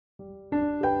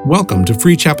Welcome to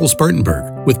Free Chapel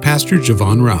Spartanburg with Pastor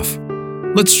Javon Ruff.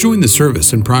 Let's join the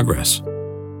service in progress.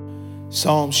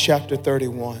 Psalms chapter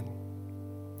 31.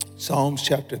 Psalms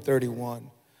chapter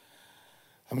 31.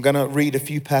 I'm going to read a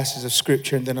few passages of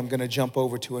scripture and then I'm going to jump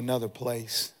over to another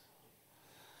place.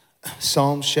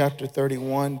 Psalms chapter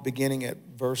 31, beginning at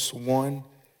verse 1.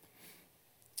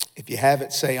 If you have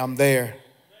it, say, I'm there.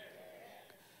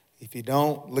 If you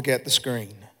don't, look at the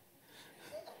screen.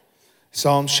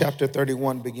 Psalms chapter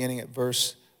 31, beginning at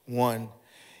verse 1.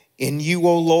 In you,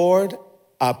 O Lord,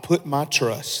 I put my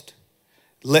trust.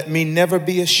 Let me never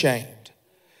be ashamed.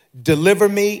 Deliver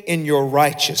me in your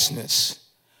righteousness.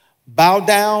 Bow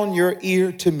down your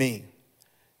ear to me.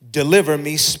 Deliver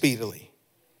me speedily.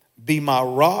 Be my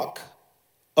rock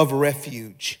of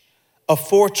refuge, a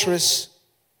fortress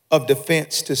of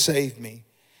defense to save me.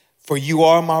 For you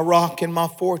are my rock and my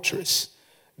fortress.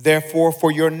 Therefore, for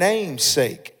your name's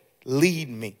sake, lead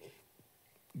me,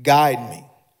 guide me.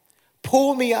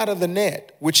 Pull me out of the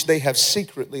net which they have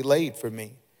secretly laid for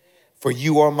me. For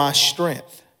you are my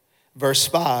strength. Verse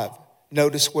 5,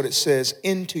 notice what it says.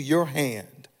 Into your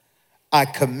hand I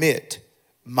commit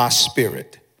my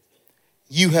spirit.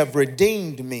 You have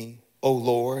redeemed me, O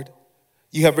Lord.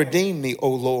 You have redeemed me, O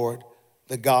Lord,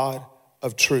 the God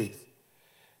of truth.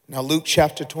 Now Luke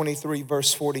chapter 23,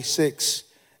 verse 46,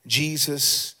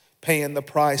 Jesus paying the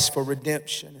price for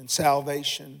redemption and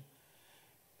salvation.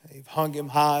 They've hung him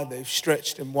high, they've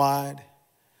stretched him wide.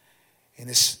 And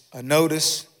it's a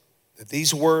notice that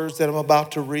these words that I'm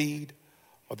about to read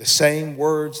are the same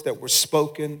words that were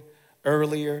spoken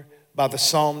earlier by the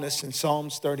psalmist in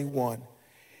Psalms 31.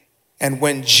 And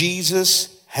when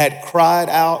Jesus had cried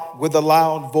out with a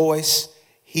loud voice,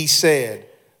 he said,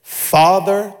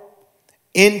 Father,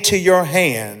 into your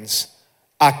hands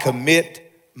I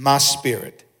commit my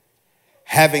spirit.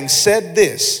 Having said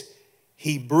this,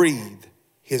 he breathed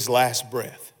his last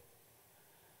breath.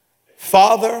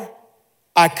 Father,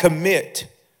 I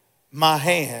commit my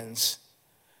hands.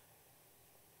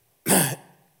 Into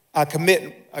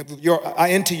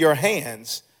your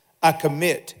hands, I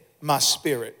commit my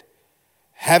spirit.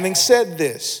 Having said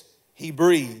this, he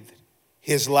breathed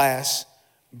his last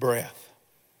breath.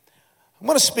 I'm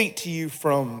going to speak to you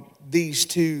from these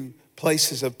two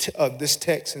places of this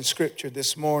text in scripture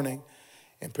this morning.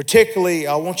 And particularly,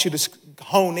 I want you to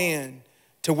hone in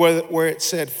to where it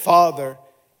said, Father,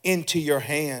 into your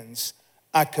hands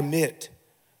I commit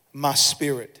my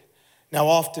spirit. Now,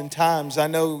 oftentimes, I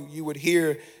know you would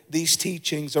hear these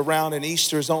teachings around, and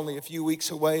Easter is only a few weeks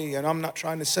away, and I'm not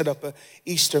trying to set up an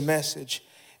Easter message.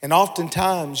 And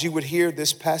oftentimes, you would hear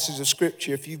this passage of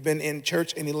scripture if you've been in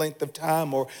church any length of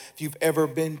time, or if you've ever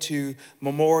been to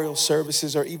memorial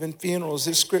services or even funerals.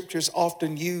 This scripture is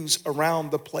often used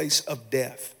around the place of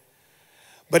death.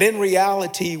 But in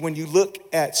reality, when you look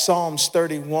at Psalms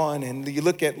 31 and you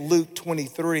look at Luke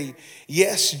 23,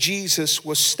 yes, Jesus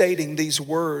was stating these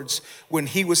words when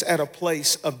he was at a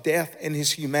place of death in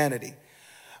his humanity.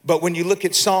 But when you look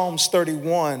at Psalms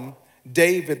 31,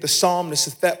 David, the psalmist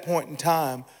at that point in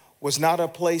time, was not a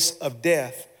place of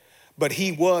death, but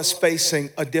he was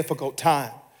facing a difficult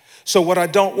time. So what I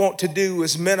don't want to do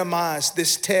is minimize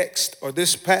this text or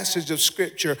this passage of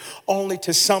scripture only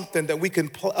to something that we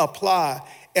can apply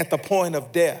at the point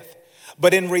of death.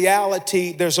 But in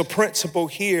reality, there's a principle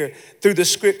here through the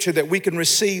scripture that we can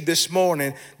receive this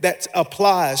morning that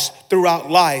applies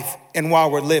throughout life and while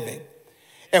we're living.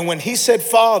 And when he said,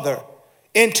 Father,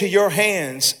 into your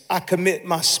hands I commit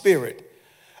my spirit,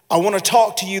 I want to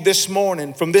talk to you this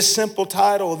morning from this simple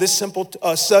title, this simple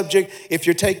subject. If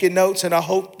you're taking notes, and I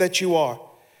hope that you are,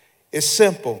 it's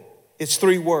simple. It's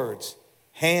three words.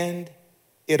 Hand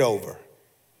it over.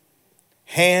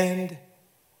 Hand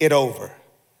it over.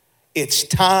 It's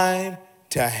time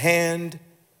to hand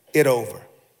it over.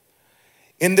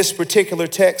 In this particular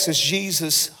text, as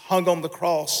Jesus hung on the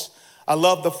cross, I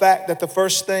love the fact that the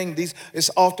first thing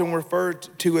is often referred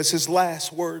to as his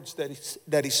last words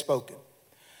that he's spoken.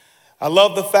 I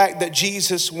love the fact that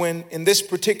Jesus, when in this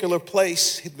particular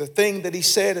place, the thing that he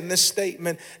said in this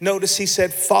statement, notice he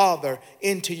said, Father,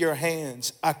 into your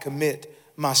hands I commit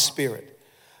my spirit.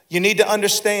 You need to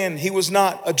understand he was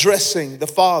not addressing the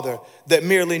Father that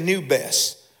merely knew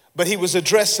best, but he was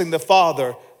addressing the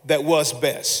Father that was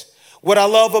best. What I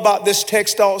love about this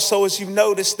text also is you've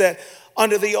noticed that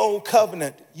under the old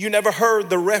covenant, you never heard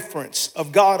the reference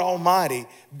of God Almighty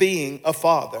being a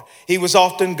father. He was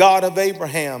often God of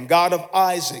Abraham, God of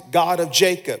Isaac, God of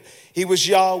Jacob. He was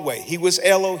Yahweh. He was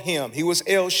Elohim. He was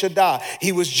El Shaddai.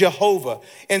 He was Jehovah.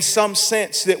 In some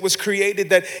sense, that was created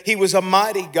that he was a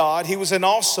mighty God. He was an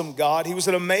awesome God. He was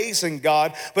an amazing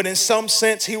God. But in some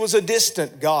sense, he was a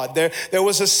distant God. There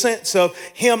was a sense of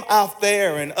him out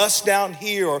there and us down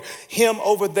here, or him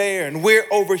over there and we're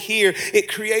over here. It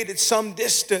created some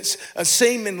distance,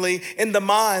 seemingly in the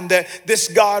mind, that this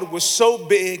God was so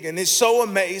big and is so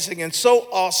amazing and so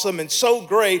awesome and so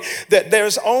great that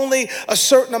there's only a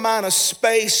certain amount of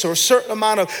space or a certain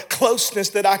amount of closeness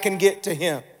that I can get to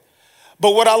him.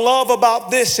 But what I love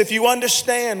about this, if you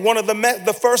understand, one of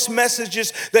the first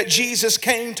messages that Jesus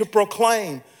came to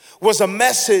proclaim was a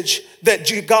message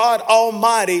that God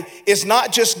Almighty is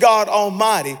not just God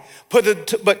Almighty,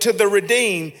 but to the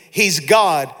redeemed, he's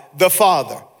God the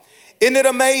Father. Isn't it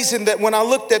amazing that when I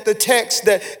looked at the text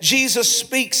that Jesus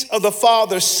speaks of the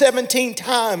Father 17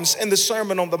 times in the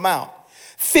Sermon on the Mount,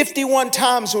 51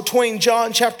 times between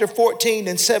John chapter 14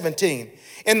 and 17.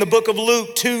 In the book of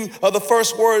Luke, 2 of the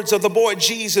first words of the boy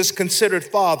Jesus considered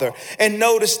Father. And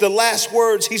notice the last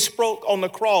words he spoke on the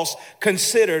cross,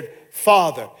 considered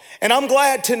Father. And I'm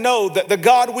glad to know that the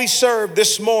God we serve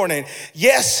this morning,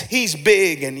 yes, he's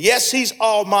big, and yes, he's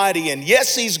almighty, and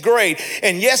yes, he's great,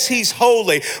 and yes, he's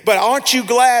holy. But aren't you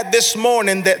glad this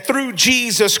morning that through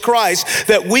Jesus Christ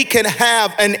that we can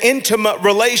have an intimate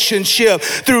relationship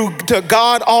to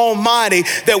God Almighty,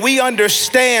 that we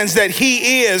understand that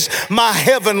he is my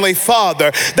heavenly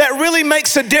Father. That really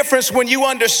makes a difference when you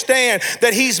understand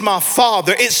that he's my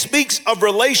Father. It speaks of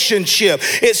relationship.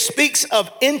 It speaks of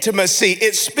intimacy.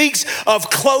 It speaks of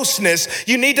closeness.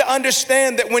 You need to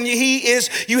understand that when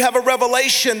you have a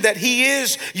revelation that he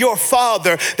is your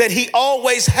Father, that he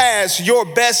always has your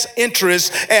best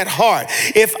interest at heart.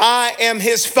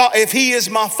 If he is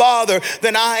my Father,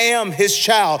 then I am his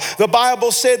child. The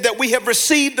Bible said that we have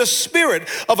received the spirit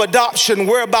of adoption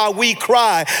whereby we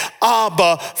cry,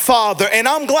 Abba, Father. And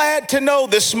I'm glad to know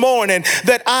this morning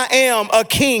that I am a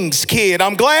king's kid.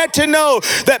 I'm glad to know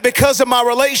that because of my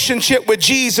relationship with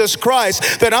Jesus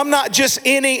Christ, that I'm not just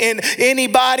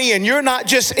anybody and you're not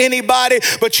just anybody,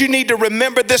 but you need to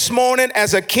remember this morning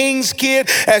as a king's kid,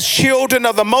 as children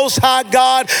of the Most High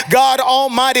God, God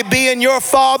Almighty being your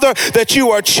Father, that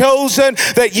you are chosen,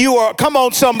 that you are, come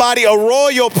on somebody, a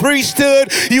royal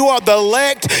priesthood. You are the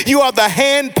elect. You are the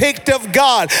handpicked of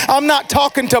God. I'm not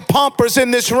talking to pompers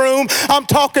in this room. I'm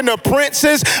talking to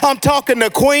princes. I'm talking to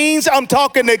queens. I'm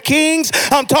talking to kings.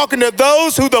 I'm talking to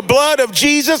those who the blood of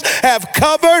Jesus have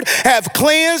covered, have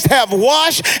cleansed, have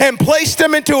washed, and placed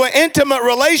them into an intimate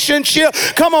relationship.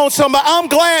 Come on, somebody. I'm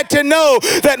glad to know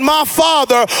that my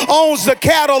Father owns the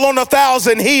cattle on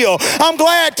 1,000 hills. I'm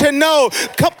glad to know.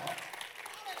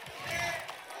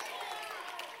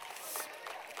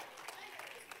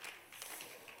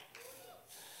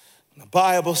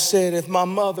 Bible said, if my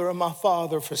mother and my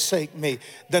father forsake me,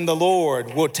 then the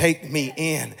Lord will take me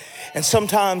in. And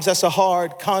sometimes that's a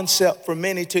hard concept for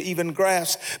many to even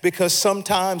grasp, because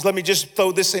sometimes, let me just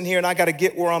throw this in here, and I got to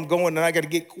get where I'm going, and I got to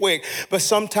get quick. But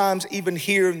sometimes even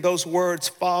hearing those words,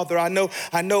 Father, I know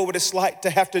what it's like to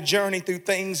have to journey through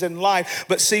things in life.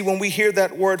 But see, when we hear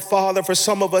that word Father, for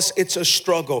some of us, it's a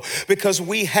struggle, because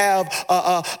we have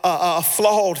a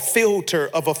flawed filter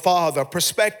of a father,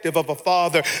 perspective of a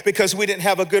father, because we didn't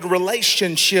have a good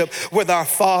relationship with our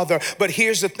Father. But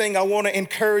here's the thing, I want to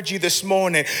encourage you this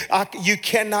morning. You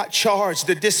cannot charge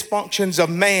the dysfunctions of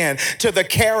man to the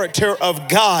character of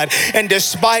God. And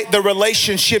despite the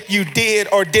relationship you did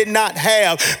or did not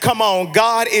have, come on,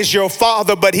 God is your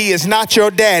Father, but he is not your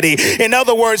daddy. In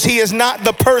other words, he is not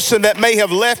the person that may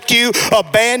have left you,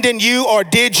 abandoned you, or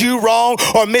did you wrong,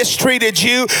 or mistreated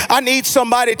you. I need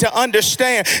somebody to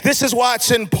understand. This is why it's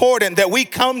important that we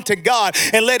come to God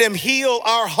and let him heal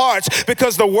our hearts,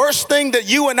 because the worst thing that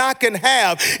you and I can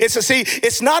have is to see,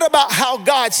 it's not about how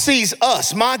God sees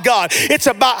us, my God, it's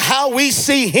about how we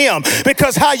see him,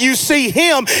 because how you see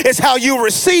him is how you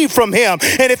receive from him.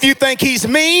 And if you think he's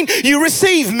mean, you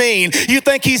receive mean. You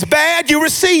think he's bad, you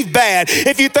receive bad.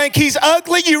 If you think he's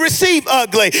ugly, you receive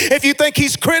ugly. If you think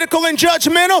he's critical and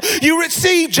judgmental, you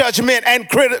receive judgment and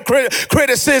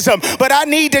criticism. But I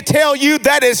need to tell you,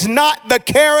 that is not the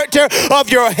character of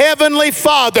your heavenly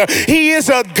Father. Father. He is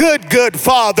a good, good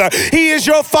Father. He is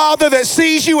your Father that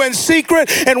sees you in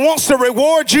secret and wants to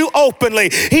reward you openly.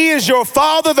 He is your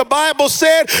Father. The Bible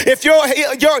said if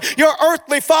your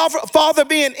earthly father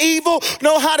being evil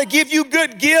know how to give you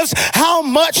good gifts, how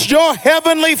much your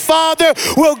heavenly Father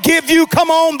will give you, come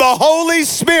on, the Holy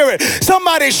Spirit.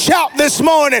 Somebody shout this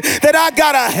morning that I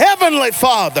got a heavenly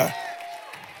Father.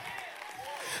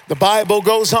 The Bible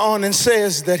goes on and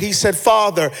says that he said,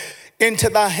 Father, into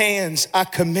thy hands I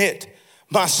commit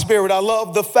my spirit. I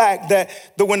love the fact that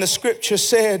when the scripture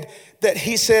said that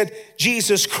he said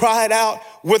Jesus cried out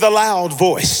with a loud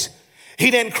voice.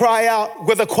 He didn't cry out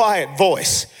with a quiet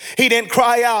voice. He didn't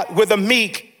cry out with a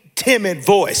meek, timid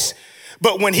voice.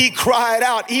 But when he cried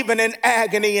out, even in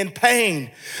agony and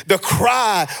pain, the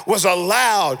cry was a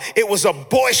loud, it was a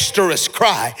boisterous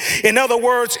cry. In other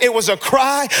words, it was a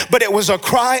cry, but it was a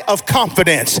cry of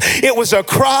confidence. It was a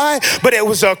cry, but it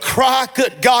was a cry,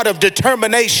 good God, of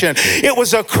determination. It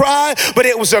was a cry, but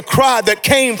it was a cry that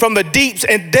came from the deeps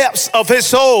and depths of his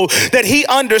soul, that he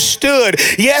understood.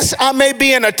 Yes, I may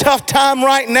be in a tough time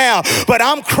right now, but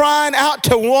I'm crying out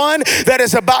to one that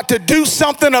is about to do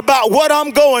something about what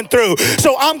I'm going through.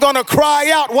 So I'm going to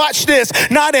cry out, watch this,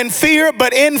 not in fear,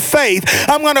 but in faith.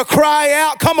 I'm going to cry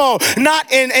out, come on, not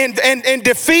in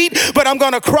defeat, but I'm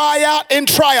going to cry out in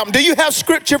triumph. Do you have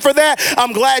scripture for that?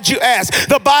 I'm glad you asked.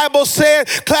 The Bible said,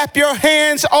 clap your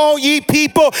hands, all ye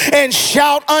people, and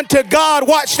shout unto God,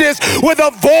 watch this, with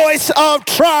a voice of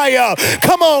triumph.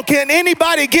 Come on, can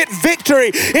anybody get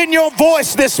victory in your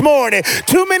voice this morning?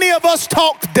 Too many of us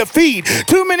talk defeat.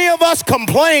 Too many of us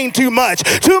complain too much.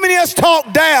 Too many of us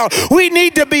talk down. We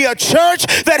need to be a church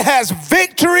that has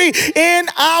victory in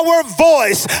our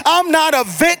voice. I'm not a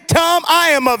victim. I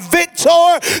am a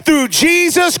victor through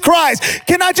Jesus Christ.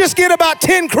 Can I just get about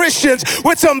 10 Christians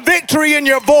with some victory in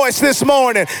your voice this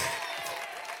morning?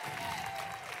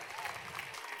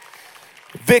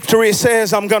 Victory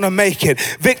says I'm going to make it.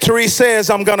 Victory says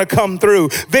I'm going to come through.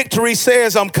 Victory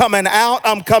says I'm coming out.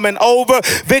 I'm coming over.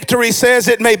 Victory says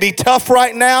it may be tough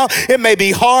right now. It may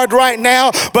be hard right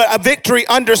now, but a victory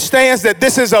understands that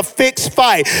this is a fixed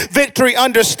fight. Victory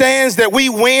understands that we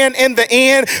win in the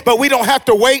end, but we don't have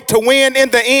to wait to win in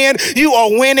the end. You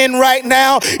are winning right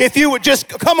now. If you would just,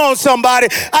 come on somebody.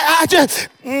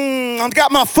 I've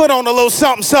got my foot on a little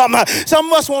something. Some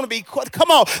of us want to be,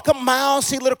 come on,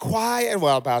 mousy, little quiet.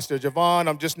 Well, Pastor Javon,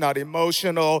 I'm just not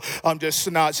emotional. I'm just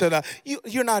not,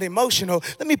 you're not emotional.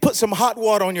 Let me put some hot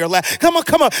water on your lap. Come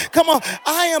on.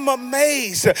 I am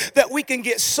amazed that we can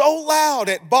get so loud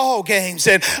at ball games.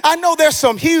 And I know there's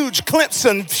some huge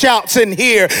Clemson shouts in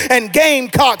here and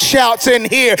Gamecock shouts in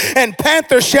here and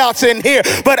Panther shouts in here.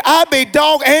 But I be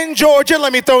and Georgia,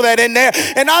 let me throw that in there.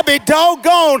 And I be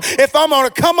doggone if I'm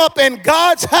going to come up in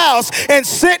God's house and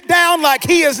sit down like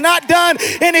he has not done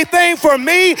anything for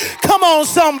me. Come on,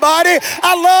 somebody.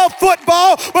 I love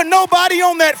football, but nobody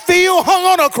on that field hung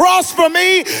on a cross for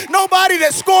me. Nobody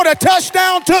that scored a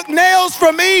touchdown took nails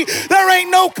for me. There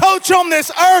ain't no coach on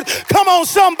this earth. Come on,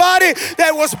 somebody,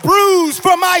 that was bruised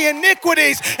for my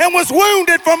iniquities and was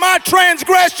wounded for my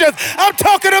transgressions. I'm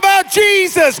talking about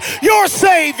Jesus, your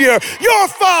Savior, your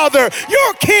Father,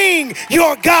 your King,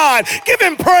 your God. Give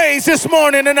him praise this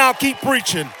morning and I'll keep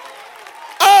preaching.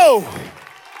 Oh,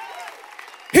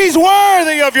 he's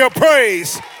worthy of your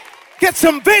praise. Get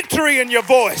some victory in your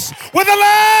voice. With a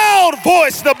loud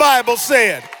voice, the Bible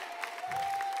said.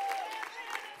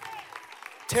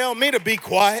 Tell me to be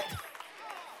quiet.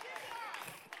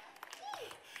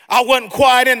 I wasn't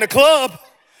quiet in the club.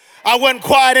 I wasn't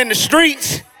quiet in the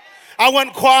streets. I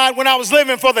wasn't quiet when I was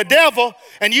living for the devil.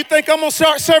 And you think I'm going to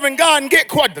start serving God and get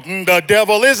quiet? The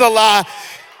devil is a lie.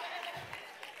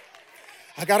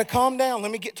 I got to calm down. Let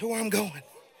me get to where I'm going.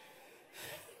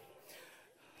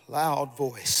 Loud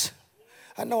voice.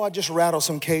 I know I just rattled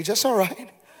some cage. That's all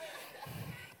right.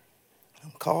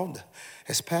 I'm called,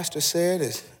 as Pastor said,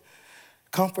 is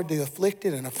comfort the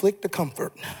afflicted and afflict the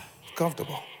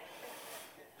comfortable.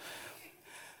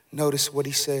 Notice what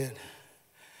he said.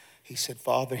 He said,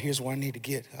 Father, here's where I need to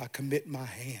get. I commit my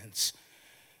hands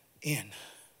in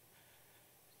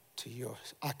to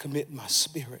yours. I commit my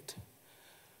spirit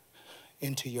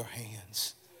into your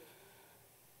hands.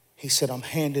 He said, I'm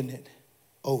handing it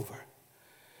over.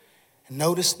 And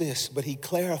notice this, but he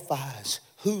clarifies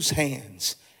whose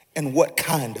hands and what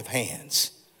kind of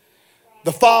hands.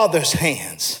 The Father's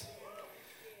hands.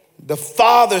 The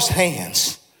Father's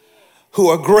hands, who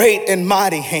are great and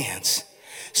mighty hands.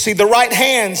 See, the right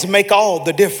hands make all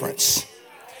the difference.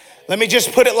 Let me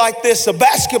just put it like this. A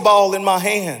basketball in my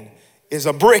hand is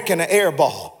a brick and an air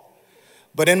ball.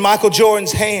 But in Michael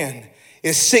Jordan's hand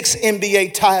is 6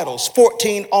 NBA titles,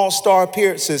 14 All-Star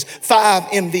appearances, 5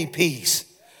 MVPs.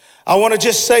 I want to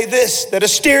just say this, that a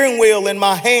steering wheel in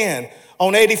my hand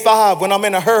on 85 when I'm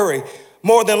in a hurry,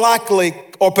 more than likely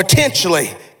or potentially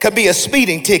could be a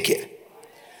speeding ticket.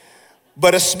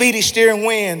 But a speedy steering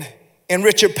wheel in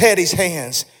Richard Petty's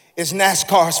hands is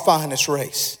NASCAR's finest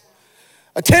race.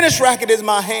 A tennis racket in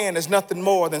my hand is nothing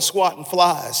more than swatting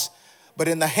flies, but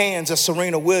in the hands of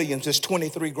Serena Williams is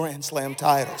 23 Grand Slam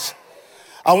titles.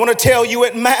 I want to tell you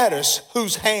it matters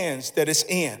whose hands that it's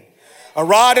in. A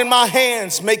rod in my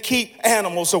hands may keep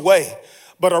animals away,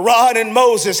 but a rod in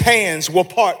Moses' hands will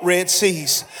part Red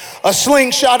Seas. A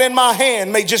slingshot in my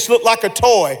hand may just look like a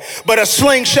toy, but a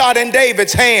slingshot in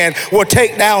David's hand will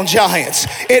take down giants.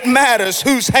 It matters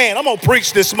whose hand. I'm going to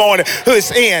preach this morning who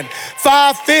it's in.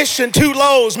 5 fish and 2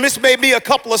 loaves, this may be a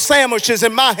couple of sandwiches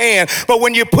in my hand, but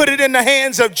when you put it in the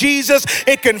hands of Jesus,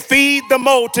 it can feed the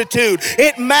multitude.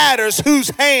 It matters whose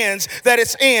hands that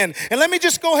it's in. And let me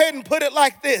just go ahead and put it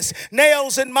like this.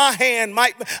 Nails in my hand,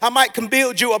 I might can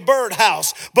build you a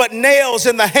birdhouse, but nails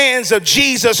in the hands of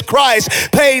Jesus Christ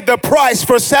paid the price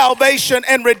for salvation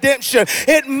and redemption.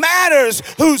 It matters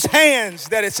whose hands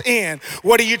that it's in.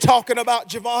 What are you talking about,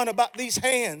 Javon, about these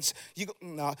hands?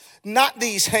 No, not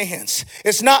these hands.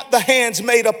 It's not the hands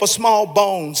made up of small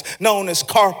bones known as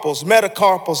carpals,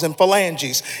 metacarpals, and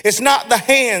phalanges. It's not the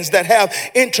hands that have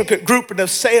intricate grouping of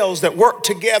cells that work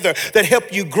together that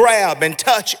help you grab and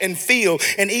touch and feel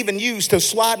and even use to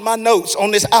slide my notes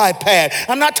on this iPad.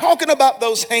 I'm not talking about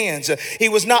those hands. He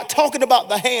was not talking about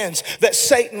the hands that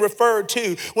Satan referred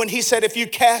to when he said, if you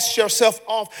cast yourself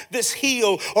off this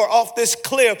hill or off this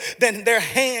cliff, then their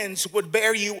hands would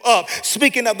bear you up.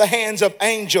 Speaking of the hands of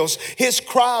angels, his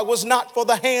cry was not for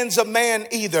the hands of man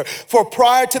either. For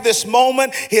prior to this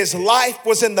moment, his life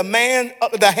was in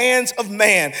the hands of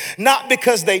man. Not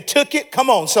because they took it, come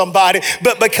on somebody,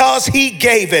 but because he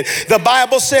gave it. The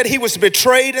Bible said he was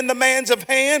betrayed in the man's of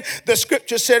hand. The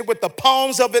scripture said with the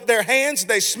palms of their hands,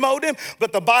 they smote him,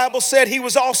 but the Bible said he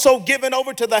was also given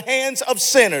over to the hands of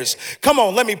sinners. Come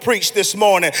on, let me preach this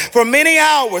morning. For many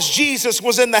hours, Jesus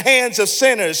was in the hands of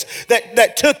sinners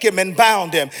that took him and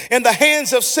bound him. In the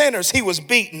hands of sinners, he was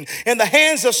beaten. In the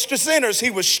hands of sinners, he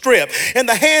was stripped. In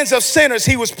the hands of sinners,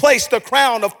 he was placed a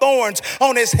crown of thorns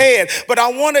on his head. But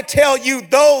I want to tell you,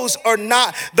 those are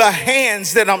not the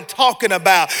hands that I'm talking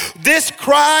about. This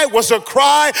cry was a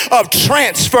cry of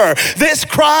transfer. This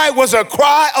cry was a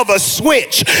cry of a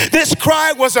switch. This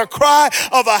cry was a cry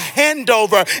of a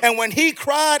handover. And when he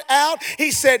cried out,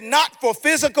 he said, not for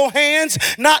physical hands,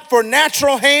 not for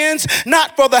natural hands,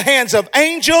 not for the hands of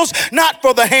angels, not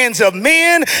for the hands of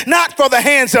men, not for the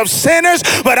hands of sinners,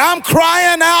 but I'm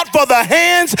crying out for the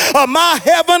hands of my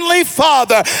heavenly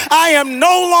Father. I am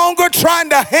no longer trying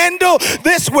to handle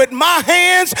this with my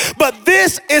hands, but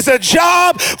this is a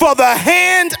job for the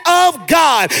hand of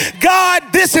God. God,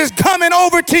 this is coming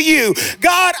over to you.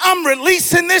 God, I'm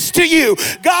releasing this to you.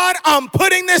 God, I'm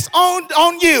putting this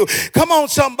on you. Come on,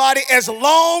 somebody. As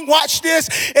long, watch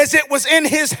this, as it was in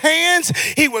his hands,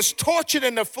 he was tortured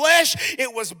in the flesh.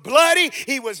 It was bloody.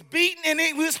 He was beaten and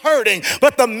he was hurting.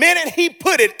 But the minute he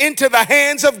put it into the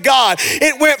hands of God,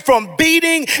 it went from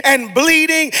beating and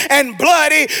bleeding and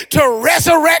bloody to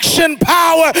resurrection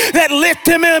power that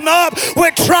lifted him up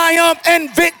with triumph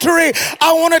and victory.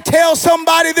 I want to tell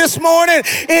somebody this morning,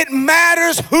 it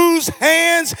matters whose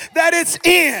hands that it's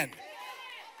in.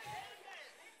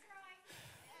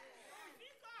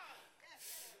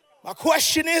 My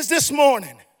question is this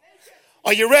morning,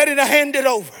 are you ready to hand it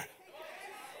over?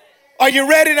 Are you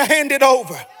ready to hand it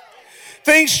over?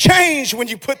 Things change when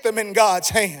you put them in God's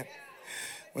hand.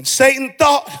 When Satan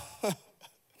thought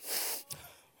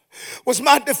was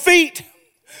my defeat,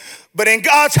 but in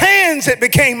God's hands it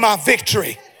became my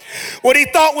victory. What he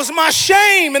thought was my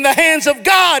shame, in the hands of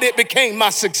God, it became my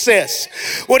success.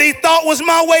 What he thought was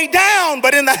my way down,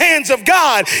 but in the hands of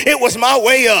God, it was my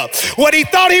way up. What he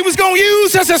thought he was going to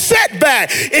use as a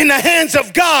setback, in the hands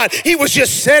of God, he was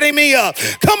just setting me up.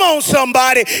 Come on,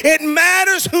 somebody. It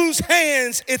matters whose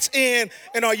hands it's in.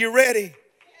 And are you ready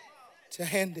to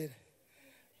hand it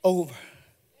over?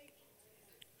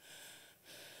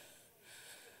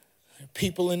 There are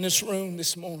people in this room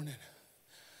this morning.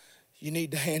 You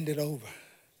need to hand it over.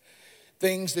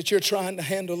 Things that you're trying to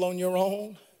handle on your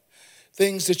own,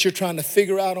 things that you're trying to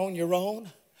figure out on your own,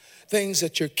 things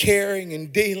that you're carrying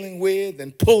and dealing with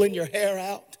and pulling your hair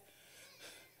out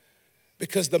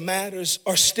because the matters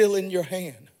are still in your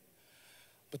hand.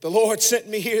 But the Lord sent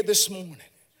me here this morning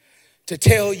to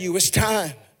tell you it's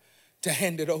time to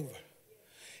hand it over.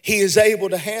 He is able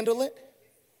to handle it.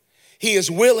 He is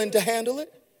willing to handle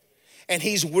it. And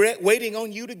he's waiting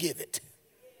on you to give it.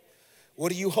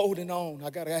 What are you holding on?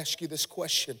 I got to ask you this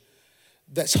question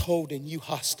that's holding you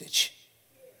hostage.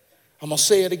 I'm going to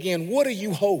say it again. What are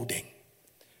you holding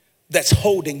that's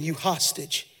holding you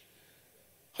hostage?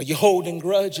 Are you holding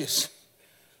grudges?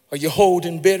 Are you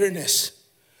holding bitterness?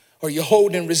 Are you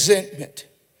holding resentment?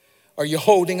 Are you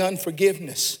holding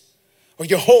unforgiveness? Are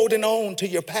you holding on to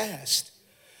your past?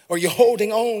 Are you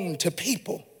holding on to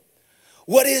people?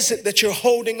 What is it that you're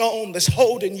holding on that's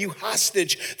holding you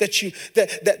hostage,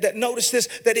 that notice this,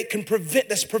 that it can prevent,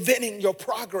 that's preventing your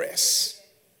progress?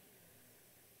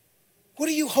 What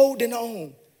are you holding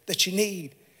on that you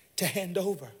need to hand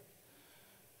over?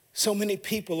 So many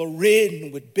people are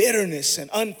ridden with bitterness and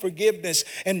unforgiveness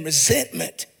and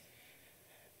resentment,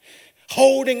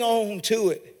 holding on to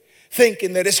it,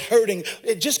 thinking that it's hurting.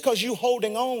 Just because you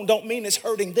holding on don't mean it's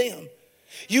hurting them.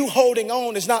 You holding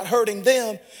on is not hurting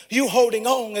them. You holding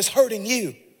on is hurting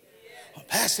you. Well,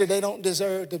 Pastor, they don't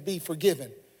deserve to be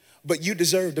forgiven, but you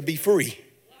deserve to be free.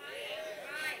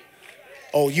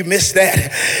 Oh, you missed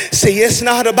that. See, it's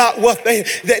not about what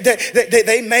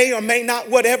they may or may not,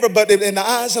 whatever, but in the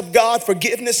eyes of God,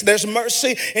 forgiveness, there's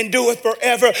mercy, endureth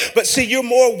forever. But see, you're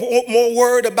more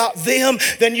worried about them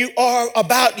than you are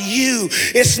about you.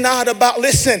 It's not about,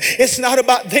 listen, it's not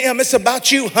about them. It's about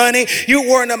you, honey. You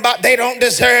worrying about they don't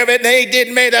deserve it. They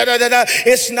didn't make that.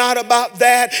 It's not about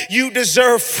that. You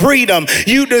deserve freedom.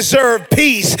 You deserve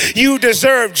peace. You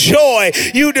deserve joy.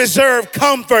 You deserve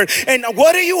comfort. And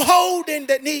what are you holding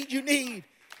that you need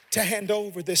to hand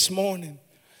over this morning?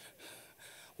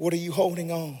 What are you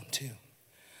holding on to?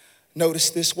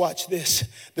 Notice this, watch this.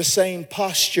 The same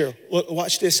posture,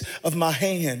 watch this, of my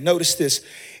hand. Notice this.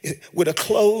 With a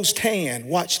closed hand,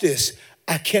 watch this.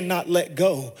 I cannot let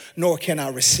go, nor can I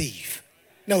receive.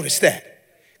 Notice that.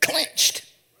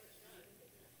 Clenched.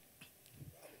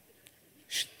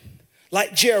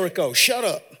 Like Jericho, shut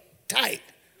up, tight.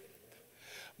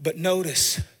 But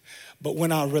notice, but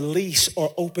when I release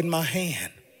or open my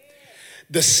hand,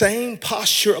 the same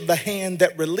posture of the hand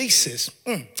that releases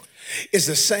is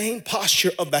the same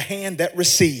posture of the hand that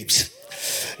receives.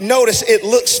 Notice it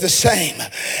looks the same.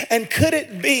 And could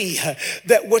it be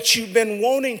that what you've been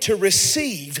wanting to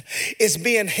receive is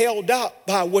being held up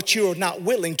by what you're not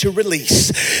willing to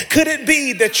release? Could it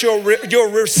be that your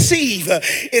receive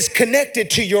is connected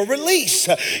to your release?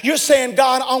 You're saying,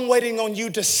 God, I'm waiting on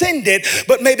you to send it,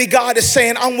 but maybe God is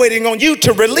saying, I'm waiting on you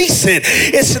to release it.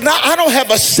 It's not, I don't have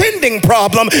a sending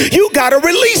problem. You got a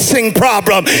releasing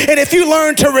problem. And if you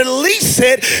learn to release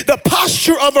it, the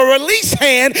posture of a release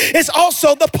hand is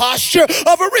also the posture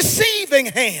of a receiving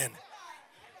hand.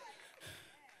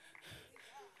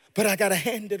 But I got to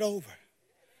hand it over.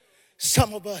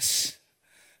 Some of us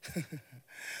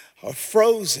are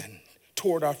frozen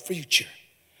toward our future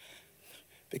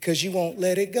because you won't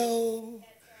let it go.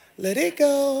 Let it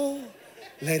go.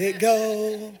 Let it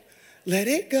go. Let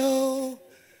it go.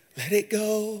 Let it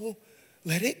go.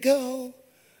 Let it go.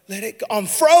 Let it go. I'm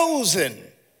frozen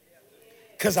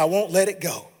because I won't let it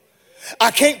go.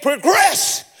 I can't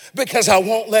progress because I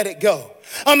won't let it go.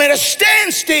 I'm at a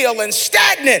standstill and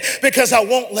stagnant because I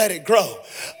won't let it grow.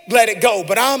 Let it go.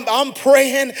 But I'm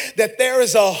praying that there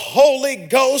is a Holy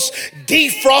Ghost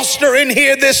defroster in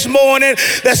here this morning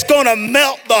that's going to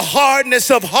melt the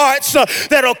hardness of hearts,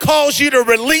 that'll cause you to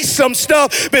release some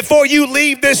stuff before you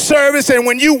leave this service. And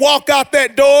when you walk out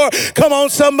that door, come on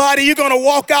somebody, you're going to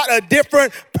walk out a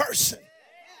different person.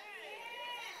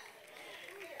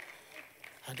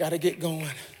 I got to get going.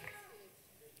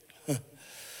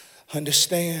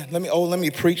 Understand. Let me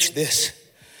preach this.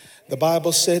 The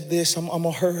Bible said this. I'm going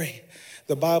to hurry.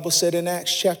 The Bible said in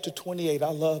Acts chapter 28, I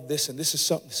love this, and this is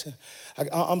something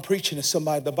I'm preaching to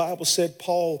somebody. The Bible said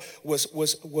Paul was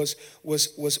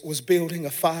building a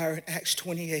fire in Acts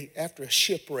 28 after a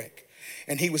shipwreck.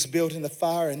 And he was building the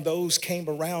fire, and those came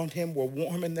around him were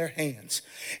warming their hands.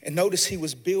 And notice he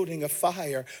was building a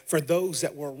fire for those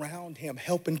that were around him,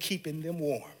 helping keeping them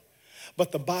warm.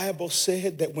 But the Bible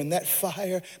said that when that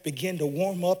fire began to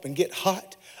warm up and get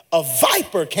hot, a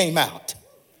viper came out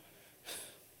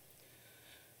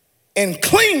and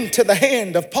clinged to the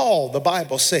hand of Paul, the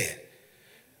Bible said.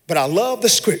 But I love the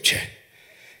scripture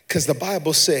because the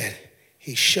Bible said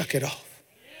he shook it off.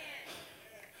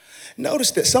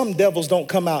 Notice that some devils don't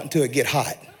come out until it get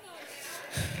hot.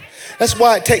 That's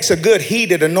why it takes a good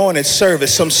heated anointed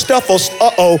service. Some stuff will,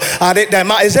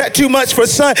 is that too much for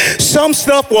some? Some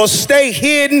stuff will stay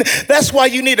hidden. That's why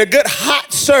you need a good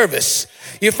hot service.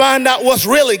 You find out what's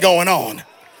really going on.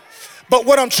 But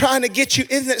what I'm trying to get you,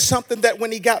 isn't it something that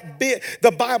when he got bit,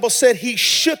 the Bible said he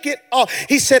shook it off.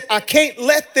 He said, I can't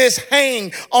let this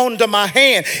hang onto my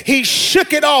hand. He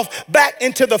shook it off back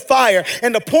into the fire.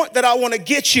 And the point that I want to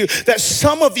get you, that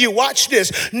some of you, watch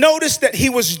this, notice that he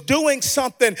was doing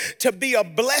something to be a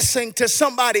blessing to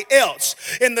somebody else.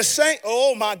 In the same,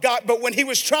 oh my God, but when he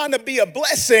was trying to be a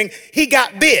blessing, he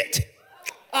got bit.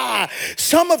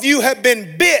 Some of you have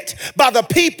been bit by the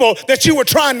people that you were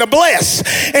trying to bless.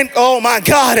 And oh my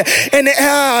God. And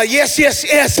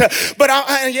yes. But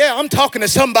I'm talking to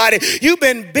somebody. You've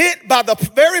been bit by the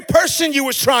very person you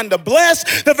was trying to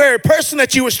bless, the very person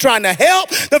that you was trying to help,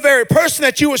 the very person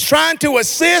that you was trying to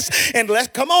assist. And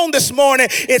come on this morning.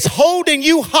 It's holding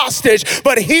you hostage.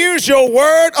 But here's your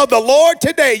word of the Lord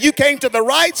today. You came to the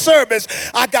right service.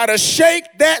 I got to shake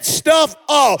that stuff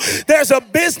off. There's a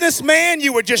businessman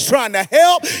you were just trying to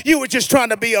help. You were just trying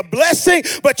to be a blessing,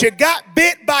 but you got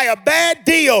bit by a bad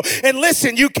deal. And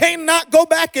listen, you cannot go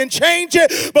back and change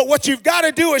it, but what you've got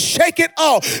to do is shake it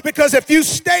off, because if you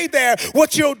stay there,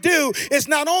 what you'll do is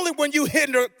not only when you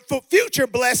hinder for future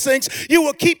blessings, you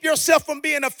will keep yourself from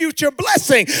being a future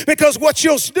blessing, because what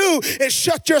you'll do is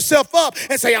shut yourself up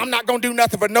and say, I'm not going to do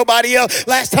nothing for nobody else.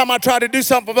 Last time I tried to do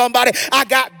something for somebody, I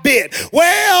got bit.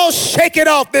 Well, shake it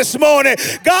off this morning.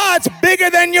 God's bigger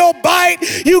than your bite.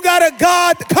 You got a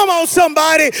God, come on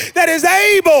somebody, that is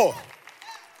able.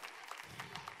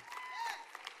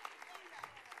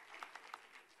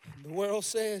 The world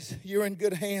says you're in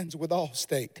good hands with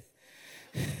Allstate.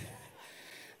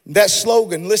 That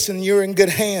slogan, listen, you're in good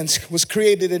hands, was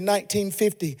created in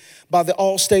 1950 by the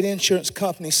Allstate Insurance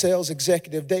Company sales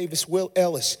executive Davis Will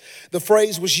Ellis. The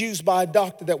phrase was used by a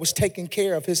doctor that was taking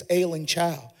care of his ailing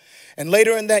child. And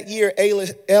later in that year,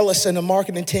 Ellis and the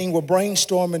marketing team were doing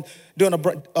a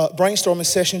brainstorming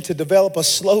session to develop a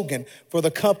slogan for the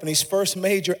company's first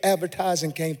major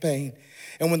advertising campaign.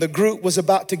 And when the group was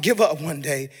about to give up one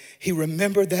day, he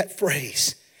remembered that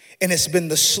phrase. And it's been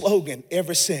the slogan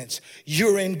ever since.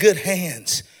 You're in good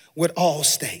hands with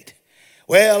Allstate.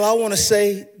 Well, I want to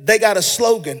say they got a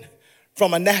slogan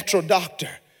from a natural doctor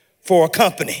for a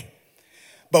company.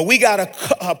 But we got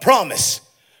a promise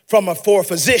for a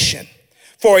physician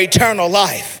for eternal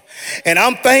life. And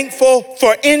I'm thankful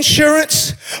for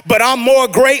insurance, but I'm more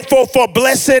grateful for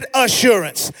blessed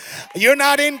assurance. You're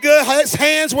not in good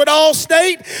hands with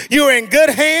Allstate. You're in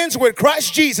good hands with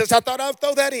Christ Jesus. I thought I'd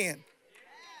throw that in.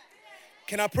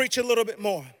 Can I preach a little bit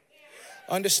more?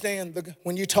 Understand,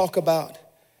 when you talk about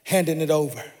handing it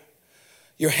over,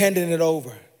 you're handing it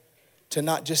over to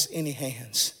not just any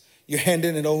hands. You're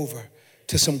handing it over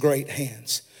to some great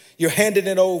hands. You're handing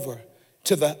it over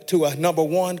to a number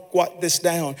one, write this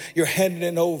down. You're handing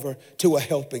it over to a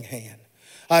helping hand.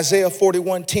 Isaiah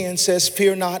 41:10 says,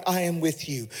 fear not, I am with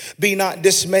you. Be not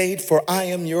dismayed, for I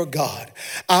am your God.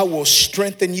 I will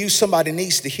strengthen you. Somebody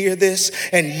needs to hear this.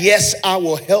 And yes, I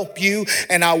will help you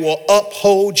and I will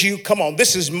uphold you. Come on,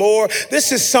 this is more.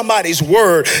 This is somebody's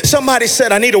word. Somebody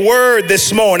said, I need a word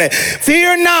this morning.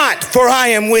 Fear not, for I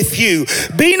am with you.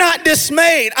 Be not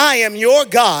dismayed, I am your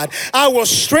God. I will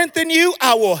strengthen you.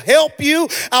 I will help you.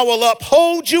 I will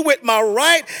uphold you with my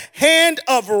right hand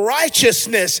of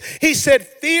righteousness. He said,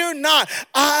 fear not,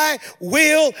 I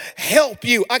will help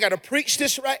you. I got to preach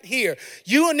this right here.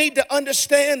 You need to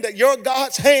understand that your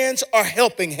God's hands are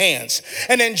helping hands.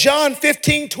 And in John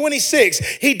 15:26,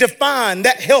 he defined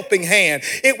that helping hand.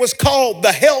 It was called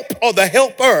the help or the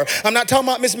helper. I'm not talking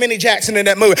about Miss Minnie Jackson in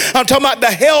that movie. I'm talking about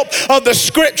the help of the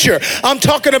scripture. I'm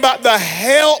talking about the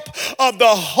help of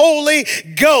the Holy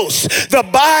Ghost. The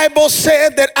Bible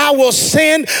said that I will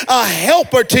send a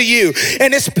helper to you.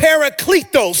 And it's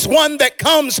Parakletos, one that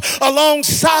comes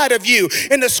alongside of you.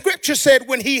 And the scripture said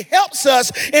when he helps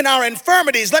us in our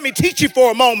infirmities, let me teach you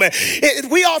for a moment.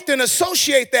 We often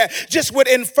associate that just with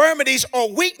infirmities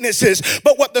or weaknesses.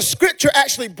 But what the scripture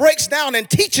actually breaks down and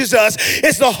teaches us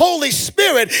is the Holy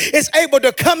Spirit is able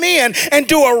to come in and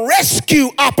do a rescue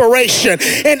operation.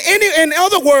 In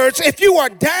other words, if you are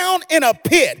down in a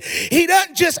pit, he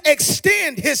doesn't just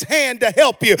extend his hand to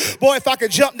help you. Boy, if I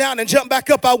could jump down and jump back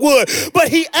up, I would. But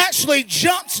he actually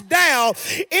jumps down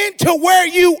into where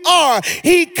you are.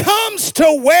 He comes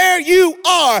to where you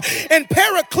are. And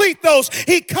Parakletos,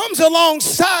 he comes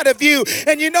alongside of you.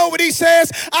 And you know what he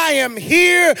says? I am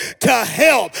here to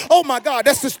help. Oh my God,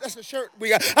 that's the shirt we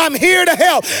got. I'm here to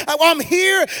help. I'm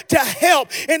here to help.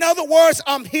 In other words,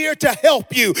 I'm here to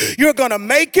help you. You're going to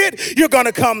make it. You're going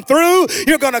to come through.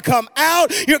 You're going to come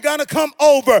out. You're going to come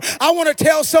over. I want to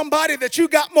tell somebody that you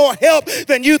got more help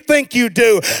than you think you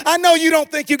do. I know you don't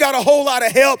think you got a whole lot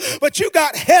of help, but you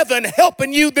got heaven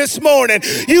helping you this morning.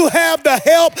 You have the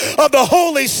help of the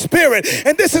Holy Spirit.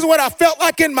 And this is what I felt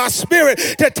like in my spirit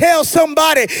to tell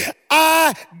somebody,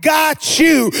 I got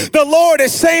you. The Lord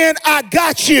is saying, I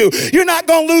got you. You're not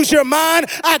going to lose your mind.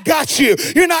 I got you.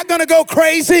 You're not going to go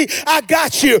crazy. I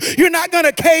got you. You're not going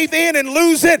to cave in and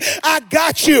lose it. I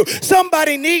got you.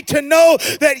 Somebody need to know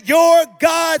that your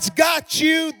God's got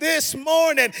you this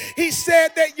morning. He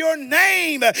said that your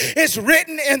name is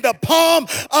written in the palm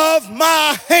of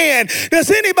my hand.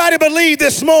 Does anybody believe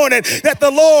this morning that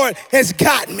the Lord has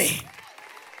got me?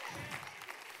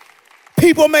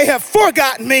 People may have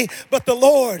forgotten me, but the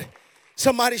Lord,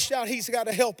 somebody shout, he's got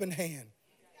a helping hand.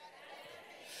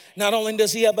 Not only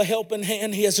does he have a helping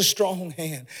hand, he has a strong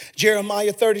hand.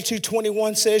 Jeremiah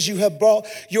 32:21 says, you have brought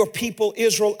your people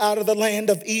Israel out of the land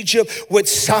of Egypt with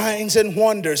signs and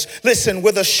wonders. Listen,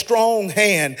 with a strong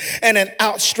hand and an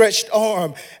outstretched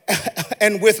arm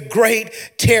and with great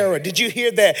terror. Did you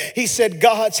hear that? He said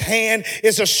God's hand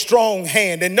is a strong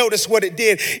hand. And notice what it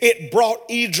did. It brought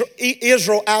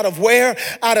Israel out of where?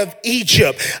 Out of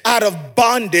Egypt, out of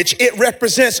bondage. It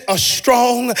represents a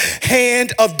strong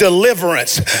hand of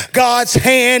deliverance. God's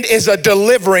hand is a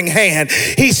delivering hand.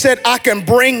 He said, I can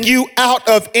bring you out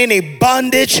of any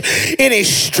bondage, any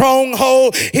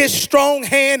stronghold. His strong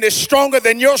hand is stronger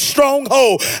than your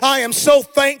stronghold. I am so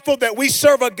thankful that we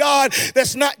serve a God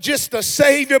that's not just a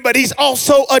savior, but he's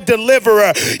also a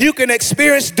deliverer. You can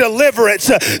experience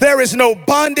deliverance. There is no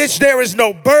bondage. There is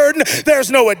no burden. There's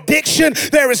no addiction.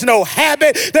 There is no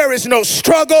habit. There is no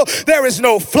struggle. There is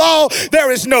no flaw.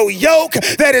 There is no yoke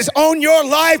that is on your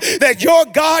life that your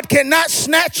God cannot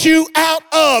snatch you out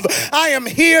of. I am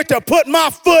here to put my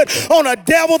foot on a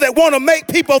devil that want to make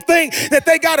people think that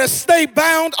they got to stay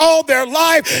bound all their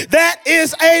life. That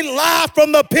is a lie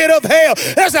from the pit of hell.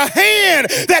 There's a hand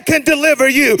that can deliver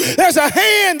you. There's a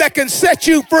hand that can set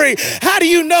you free. How do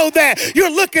you know that? You're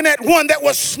looking at one that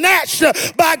was snatched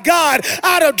by God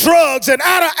out of drugs and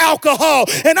out of alcohol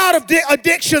and out of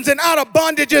addictions and out of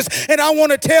bondages. And I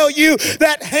want to tell you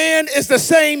that hand is the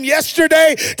same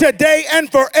yesterday, today, and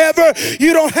forever.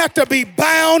 You don't have to be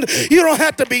bound. You don't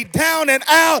have to be down and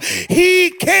out. He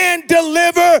can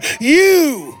deliver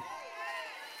you.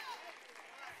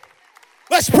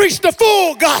 Let's preach the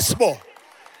full gospel.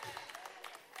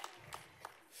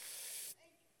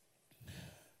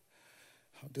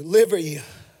 I'll deliver you.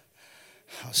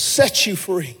 I'll set you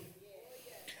free.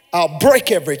 I'll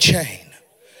break every chain.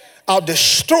 I'll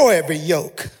destroy every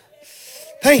yoke.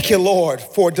 Thank you, Lord,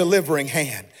 for a delivering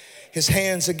hand. His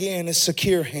hands, again, is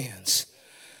secure hands.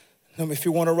 If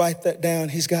you want to write that down,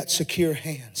 he's got secure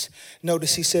hands.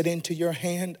 Notice he said, into your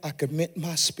hand I commit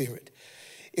my spirit.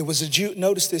 It was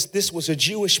notice this was a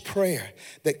Jewish prayer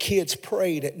that kids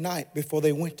prayed at night before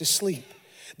they went to sleep.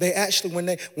 They actually,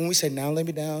 when we say, now lay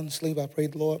me down to sleep, I pray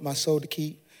the Lord my soul to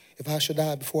keep. If I should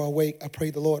die before I wake, I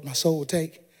pray the Lord my soul will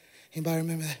take. Anybody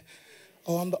remember that?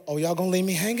 Y'all gonna leave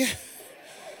me hanging?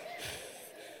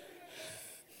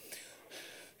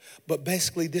 But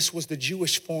basically, this was the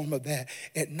Jewish form of that.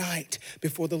 At night,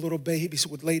 before the little babies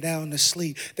would lay down to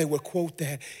sleep, they would quote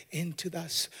that, into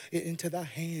thy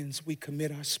hands we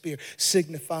commit our spirit,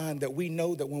 signifying that we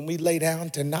know that when we lay down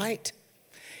tonight,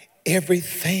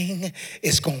 everything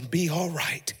is going to be all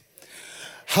right.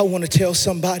 I want to tell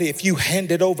somebody, if you hand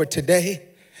it over today,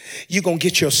 you're going to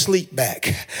get your sleep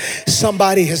back.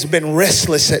 Somebody has been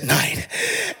restless at night,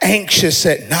 anxious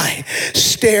at night,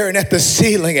 staring at the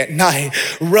ceiling at night,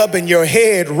 rubbing your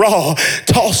head raw,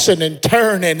 tossing and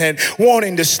turning and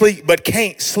wanting to sleep but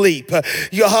can't sleep.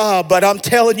 But I'm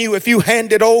telling you, if you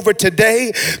hand it over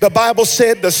today, the Bible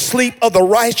said the sleep of the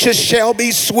righteous shall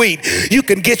be sweet. You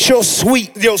can get your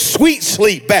sweet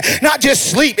sleep back. Not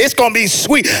just sleep, it's going to be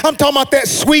sweet. I'm talking about that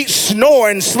sweet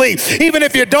snoring sleep. Even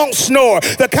if you don't snore,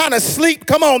 the kind of sleep,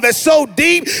 come on, that's so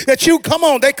deep that you, come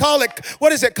on, they call it,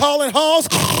 what is it, calling halls?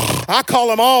 I call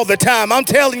them all the time. I'm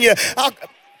telling you.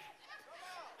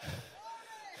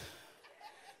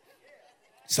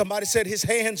 Somebody said his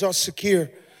hands are secure.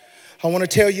 I want to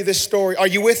tell you this story. Are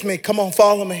you with me? Come on,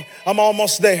 follow me. I'm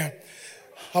almost there.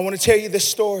 I want to tell you this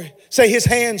story. Say his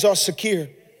hands are secure.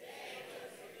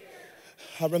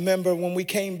 I remember when we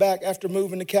came back after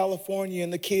moving to California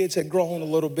and the kids had grown a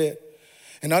little bit.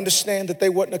 And understand that they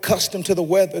weren't accustomed to the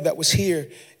weather that was here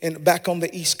and back on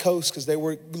the East Coast because they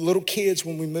were little kids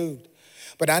when we moved.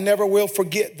 But I never will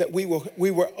forget that we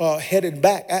were headed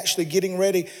back, actually getting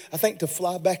ready, I think, to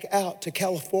fly back out to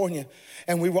California.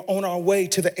 And we were on our way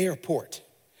to the airport.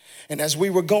 And as we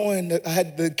were going, I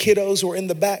had the kiddos were in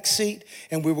the back seat,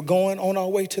 and we were going on our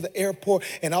way to the airport.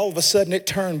 And all of a sudden, it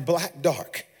turned black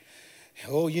dark.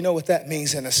 Oh, you know what that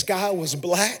means. And the sky was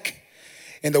black.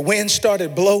 And the wind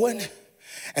started blowing.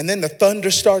 And then the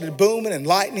thunder started booming and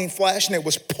lightning flashing. It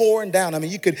was pouring down. I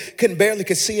mean, you couldn't barely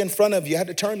see in front of you. You had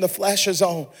to turn the flashers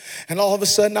on. And all of a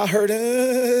sudden I heard,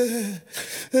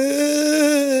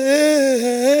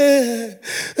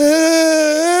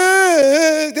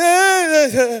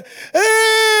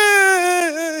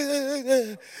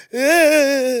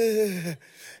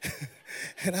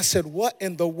 and I said, what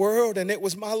in the world? And it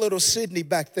was my little Sydney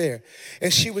back there.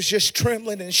 And she was just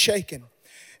trembling and shaking.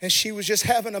 And she was just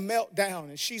having a meltdown.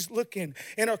 And she's looking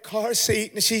in her car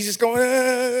seat. And she's just going,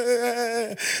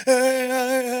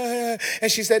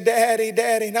 and she said, Daddy,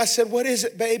 Daddy. And I said, what is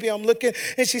it, baby? I'm looking.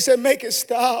 And she said, make it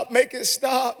stop, make it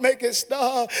stop, make it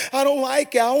stop. I don't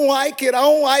like it, I don't like it, I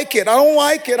don't like it, I don't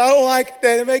like it, I don't like it,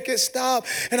 Daddy, make it stop.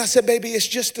 And I said, baby, it's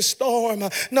just a storm.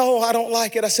 No, I don't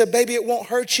like it. I said, baby, it won't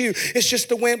hurt you. It's just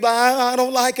the wind. But I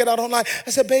don't like it, I don't like it. I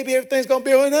said, baby, everything's going to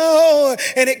be, no.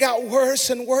 And it got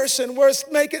worse and worse and worse.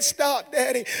 Make it stop,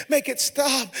 Daddy, make it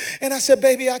stop. And I said,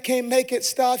 baby, I can't make it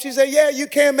stop. She said, yeah, you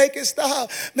can make it stop,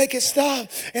 make it stop.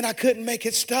 And I couldn't make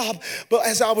it stop. But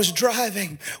as I was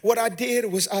driving, what I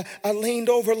did was I leaned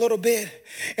over a little bit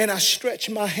and I stretched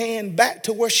my hand back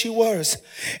to where she was.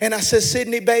 And I said,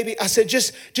 Sydney, baby, I said,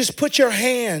 just put your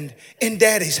hand in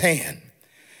Daddy's hand.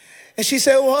 And she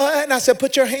said, what? And I said,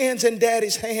 put your hands in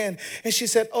Daddy's hand. And she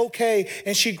said, okay.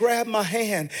 And she grabbed my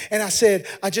hand. And I said,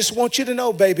 I just want you to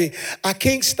know, baby, I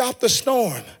can't stop the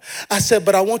storm. I said,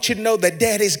 but I want you to know that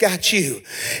Daddy's got you.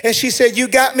 And she said, you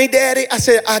got me, Daddy? I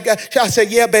said, I said,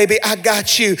 yeah, baby, I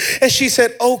got you. And she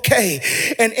said, okay.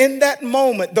 And in that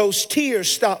moment, those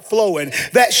tears stopped flowing.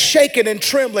 That shaking and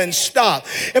trembling stopped.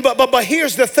 And but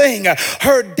here's the thing.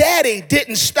 Her daddy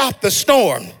didn't stop the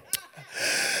storm.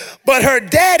 But her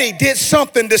daddy did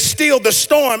something to steal the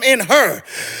storm in her.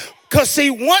 Because see,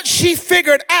 once she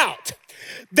figured out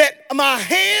that my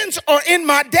hands are in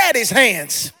my daddy's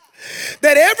hands,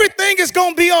 that everything is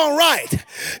going to be all right.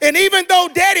 And even though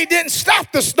Daddy didn't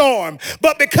stop the storm,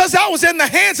 but because I was in the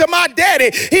hands of my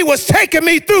daddy, he was taking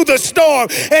me through the storm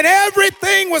and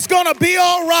everything was going to be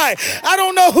all right. I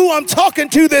don't know who I'm talking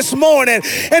to this morning.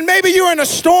 And maybe you're in a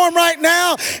storm right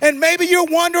now and maybe you're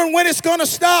wondering when it's going to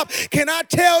stop. Can I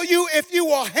tell you, if you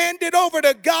will hand it over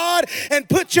to God and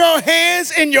put your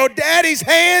hands in your daddy's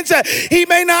hands, he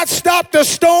may not stop the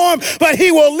storm, but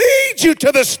he will lead you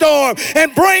to the storm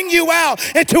and bring you out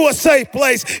into a safe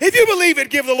place. If you believe it,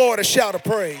 give the Lord a shout of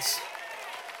praise.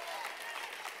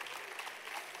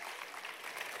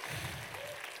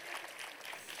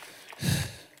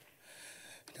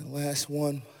 The last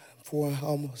one, before I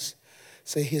almost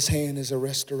say, his hand is a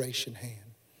restoration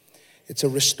hand. It's a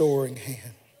restoring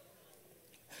hand.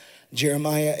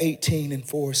 Jeremiah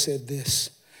 18:4 said this,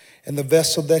 and the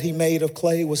vessel that he made of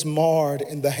clay was marred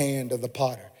in the hand of the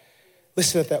potter.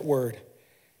 Listen to that word.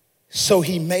 So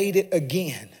he made it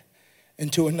again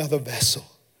into another vessel,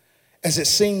 as it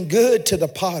seemed good to the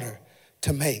potter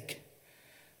to make.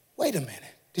 Wait a minute.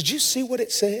 Did you see what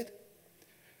it said?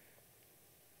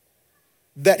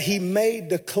 That he made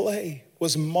the clay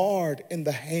was marred in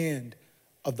the hand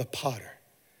of the potter.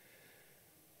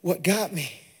 What got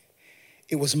me,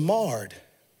 it was marred,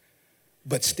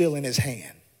 but still in his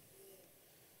hand.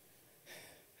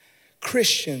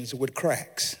 Christians with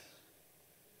cracks.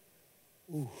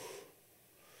 Ooh.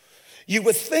 You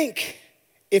would think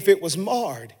if it was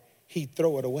marred, he'd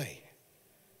throw it away.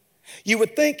 You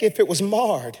would think if it was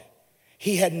marred,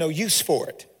 he had no use for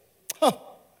it. Huh.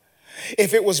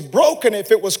 If it was broken,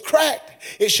 if it was cracked,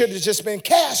 it should have just been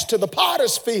cast to the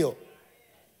potter's field.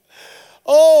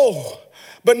 Oh,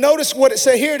 but notice what it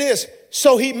said. Here it is.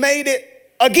 So he made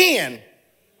it again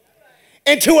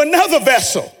into another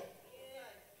vessel.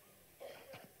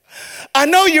 I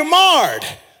know you're marred,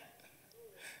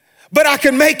 but I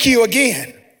can make you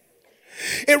again.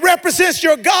 It represents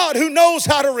your God who knows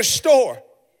how to restore.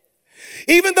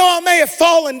 Even though I may have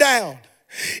fallen down,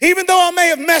 even though I may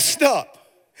have messed up,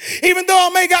 even though I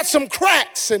may got some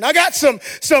cracks and I got some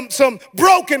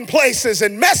broken places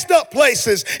and messed up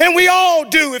places, and we all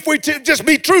do if we just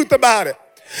be truth about it.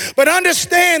 But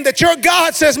understand that your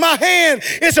God says, my hand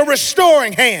is a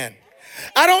restoring hand.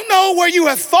 I don't know where you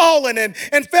have fallen and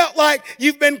felt like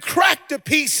you've been cracked to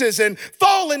pieces and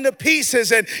fallen to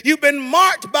pieces, and you've been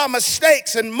marked by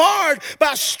mistakes and marred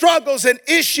by struggles and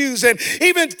issues, and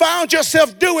even found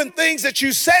yourself doing things that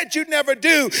you said you'd never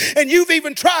do, and you've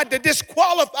even tried to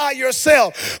disqualify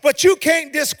yourself. But you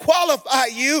can't disqualify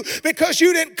you because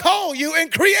you didn't call you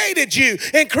and created you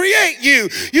and create you.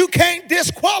 You can't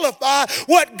disqualify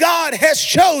what God has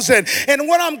chosen. And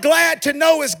what I'm glad to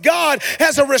know is God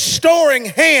has a restoring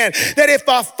restoring hand, that if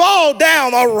I fall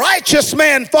down, a righteous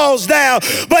man falls down,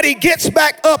 but he gets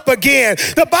back up again.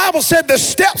 The Bible said the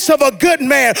steps of a good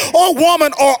man or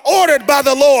woman are ordered by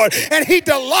the Lord, and he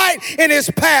delight in his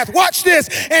path. Watch this.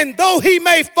 And though he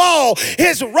may fall,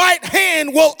 his right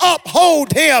hand will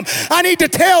uphold him. I need to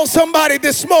tell somebody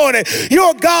this morning,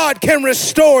 your God can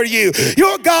restore you.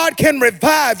 Your God can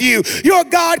revive you. Your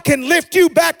God can lift you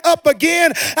back up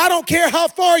again. I don't care how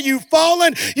far you've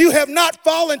fallen. You have not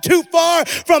fallen too far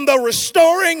from the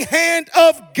restoring hand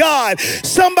of God.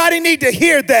 Somebody need to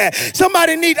hear that.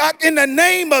 Somebody need, in the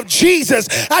name of Jesus,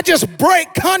 I just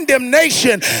break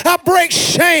condemnation. I break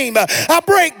shame. I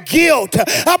break guilt.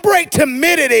 I break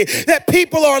timidity that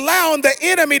people are allowing the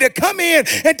enemy to come in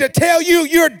and to tell you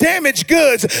you're damaged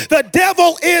goods. The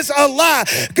devil is a lie.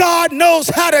 God knows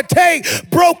how to take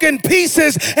broken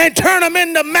pieces and turn them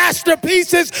into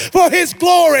masterpieces for his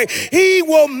glory. He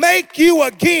will make you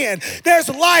again. There's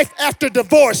life after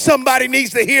divorce. Somebody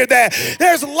needs to hear that.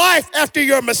 There's life after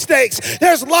your mistakes.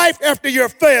 There's life after your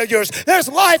failures. There's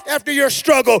life after your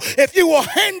struggle. If you will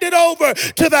hand it over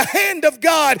to the hand of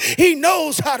God, he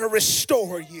knows how to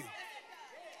restore you.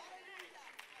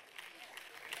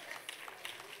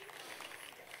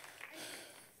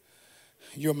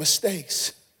 Your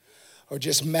mistakes are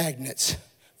just magnets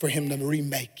for him to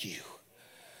remake you.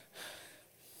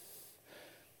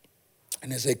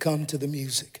 And as they come to the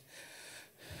music,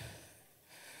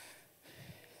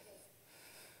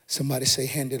 somebody say,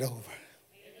 hand it over.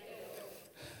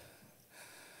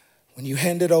 When you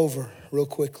hand it over, real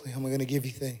quickly, I'm going to give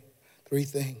you three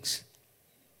things.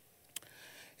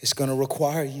 It's going to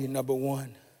require you, number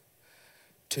one,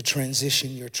 to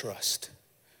transition your trust.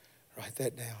 Write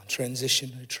that down.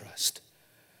 Transition your trust.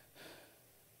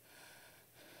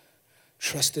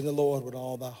 Trust in the Lord with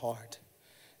all thy heart,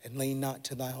 and lean not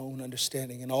to thy own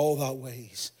understanding. In all thy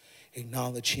ways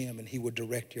acknowledge him, and he will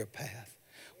direct your path.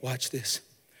 Watch this.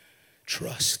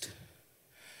 Trust.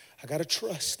 I got to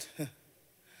trust.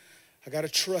 I got to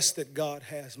trust that God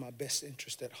has my best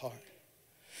interest at heart.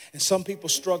 And some people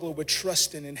struggle with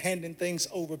trusting and handing things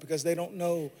over because they don't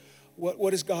know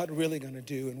what is God really going to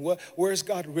do, and where is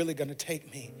God really going to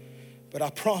take me. But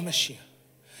I promise you,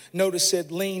 notice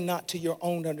said, lean not to your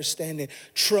own understanding.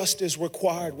 Trust is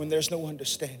required when there's no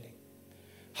understanding.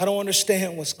 I don't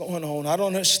understand what's going on. I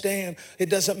don't understand. It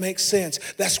doesn't make sense.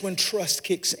 That's when trust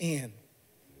kicks in.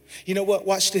 You know what?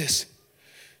 Watch this.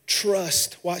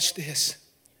 Trust, watch this,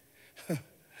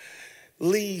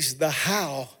 leaves the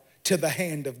how to the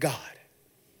hand of God.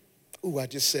 Ooh, I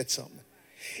just said something.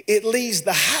 It leaves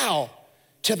the how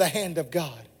to the hand of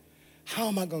God. How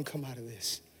am I going to come out of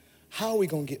this? How are we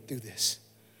going to get through this?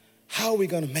 How are we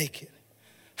going to make it?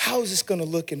 How is this going to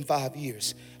look in 5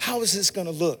 years? How is this going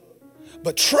to look?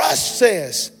 But trust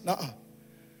says,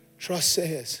 trust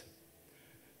says,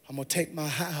 I'm going to take my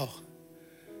how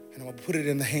and I'm going to put it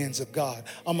in the hands of God.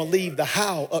 I'm going to leave the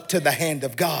how up to the hand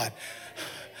of God.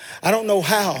 I don't know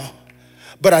how,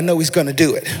 but I know he's going to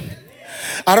do it.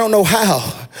 I don't know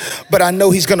how, but I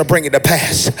know he's going to bring it to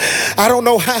pass. I don't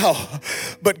know how,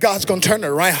 but God's going to turn it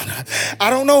around. I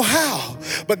don't know how,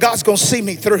 but God's going to see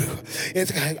me through.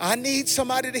 I need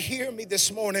somebody to hear me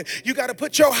this morning. You got to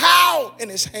put your how in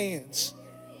his hands.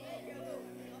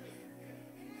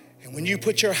 And when you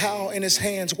put your how in his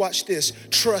hands, watch this,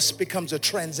 trust becomes a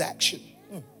transaction.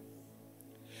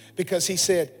 Because he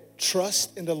said,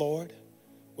 trust in the Lord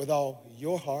with all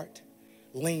your heart.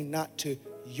 Lean not to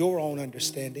your own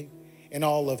understanding. In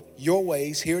all of your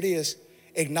ways, here it is,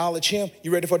 acknowledge him.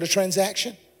 You ready for the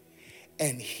transaction?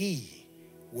 And he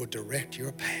will direct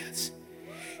your paths.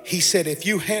 He said, if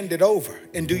you hand it over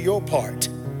and do your part,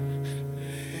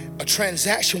 a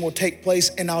transaction will take place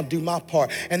and I'll do my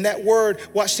part. And that word,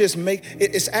 watch this,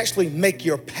 it's actually make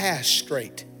your path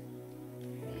straight.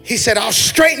 He said, I'll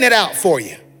straighten it out for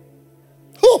you.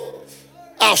 Whew.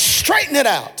 I'll straighten it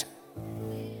out.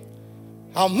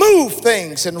 I'll move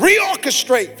things and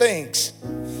reorchestrate things.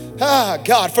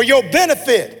 God, for your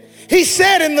benefit. He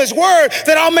said in this word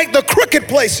that I'll make the crooked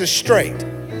places straight.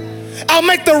 I'll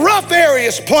make the rough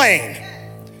areas plain.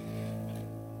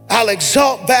 I'll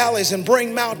exalt valleys and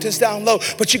bring mountains down low.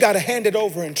 But you got to hand it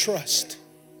over in trust.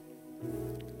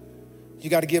 You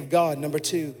got to give God, number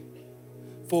two,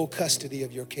 full custody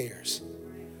of your cares.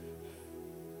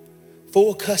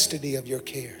 Full custody of your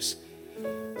cares.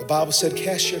 The Bible said,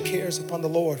 cast your cares upon the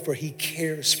Lord, for he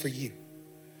cares for you.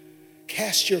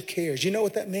 Cast your cares. You know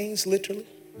what that means, literally?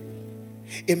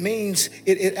 It means,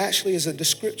 it actually is a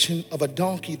description of a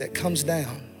donkey that comes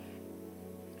down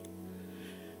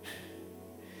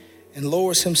and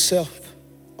lowers himself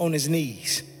on his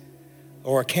knees,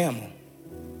 or a camel,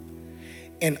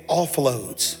 and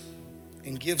offloads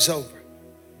and gives over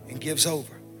and gives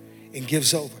over and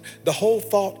gives over. The whole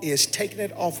thought is taking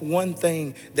it off one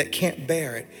thing that can't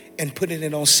bear it and putting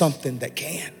it on something that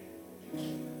can.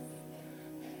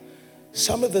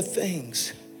 Some of the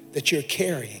things that you're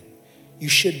carrying, you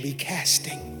should be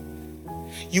casting.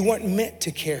 You weren't meant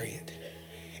to carry it.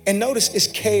 And notice it's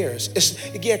cares.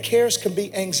 Cares can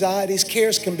be anxieties,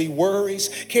 cares can be worries,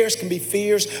 cares can be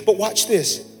fears. But watch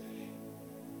this.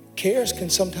 Cares can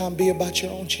sometimes be about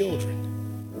your own children.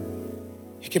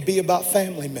 It can be about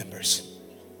family members.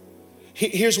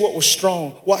 Here's what was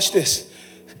strong. Watch this.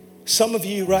 Some of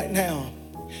you right now,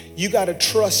 you got to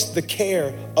trust the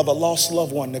care of a lost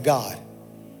loved one to God.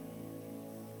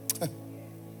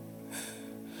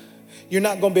 You're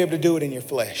not going to be able to do it in your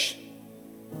flesh.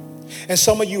 And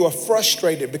some of you are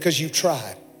frustrated because you've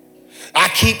tried. I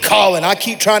keep calling. I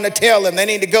keep trying to tell them they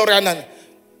need to go down.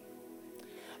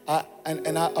 I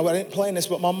didn't plan this,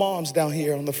 but my mom's down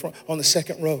here on the front, on the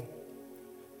second row.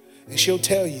 And she'll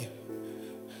tell you,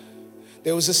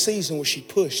 there was a season where she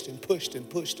pushed and pushed and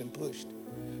pushed and pushed.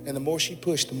 And the more she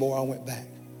pushed, the more I went back.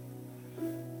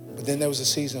 But then there was a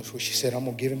season where she said, I'm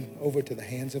going to give him over to the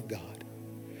hands of God.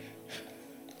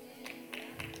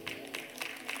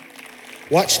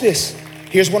 Watch this.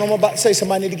 Here's what I'm about to say.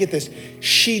 Somebody need to get this.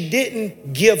 She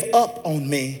didn't give up on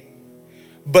me,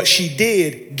 but she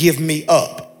did give me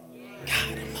up. God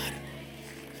Almighty.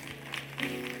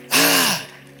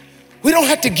 We don't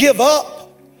have to give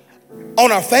up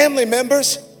on our family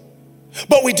members,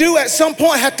 but we do at some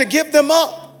point have to give them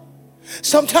up.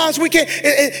 Sometimes we can't.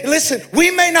 Listen,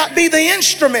 we may not be the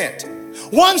instrument.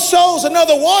 One sows,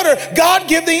 another water. God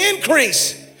give the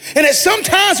increase. And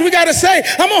sometimes we got to say,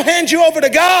 I'm going to hand you over to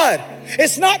God.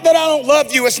 It's not that I don't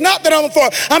love you. It's not that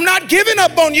I'm not giving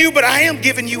up on you, but I am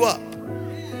giving you up.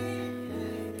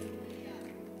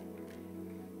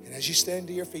 And as you stand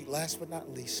to your feet, last but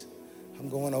not least, I'm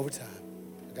going over time.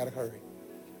 I got to hurry.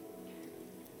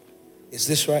 Is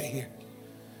this right here?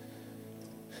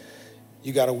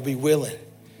 You got to be willing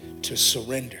to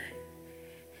surrender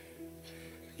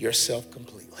yourself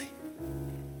completely.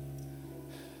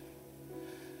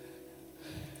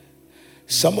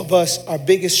 Some of us, our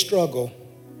biggest struggle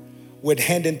with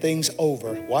handing things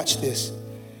over. Watch this.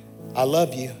 I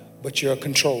love you, but you're a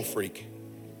control freak.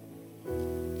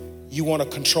 You want to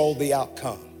control the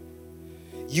outcome.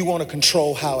 You want to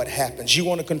control how it happens. You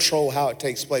want to control how it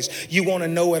takes place. You want to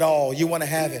know it all. You want to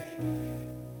have it.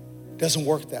 It doesn't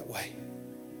work that way.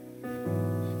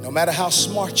 No matter how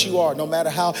smart you are, no matter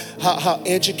how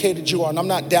educated you are, and I'm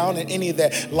not down in any of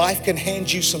that, life can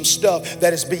hand you some stuff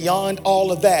that is beyond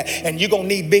all of that, and you're going to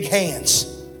need big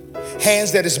hands.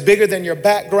 Hands that is bigger than your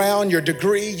background, your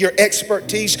degree, your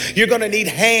expertise. You're going to need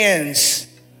hands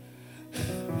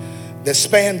that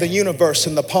span the universe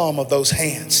in the palm of those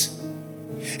hands.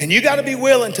 And you got to be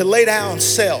willing to lay down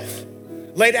self,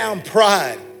 lay down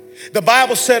pride. The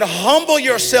Bible said, humble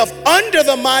yourself under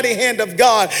the mighty hand of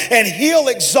God and he'll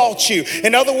exalt you.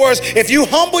 In other words, if you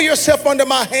humble yourself under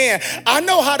my hand, I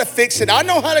know how to fix it. I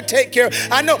know how to take care of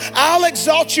it. I know I'll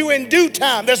exalt you in due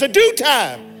time. There's a due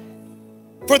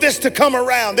time for this to come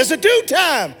around. There's a due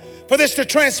time for this to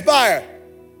transpire.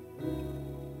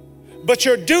 But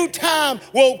your due time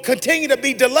will continue to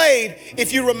be delayed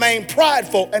if you remain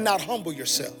prideful and not humble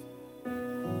yourself.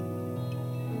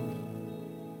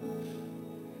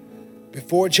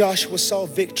 Before Joshua saw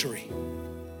victory,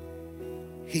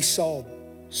 he saw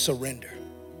surrender.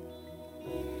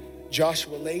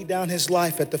 Joshua laid down his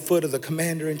life at the foot of the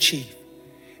commander-in-chief,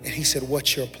 and he said,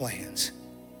 what's your plans?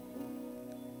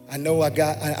 I know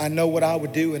what I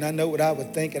would do, and I know what I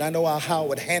would think, and I know how I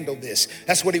would handle this.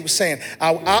 That's what he was saying.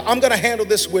 I'm going to handle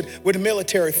this with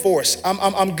military force.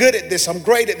 I'm good at this. I'm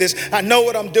great at this. I know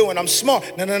what I'm doing. I'm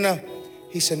smart. No.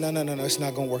 He said, no. It's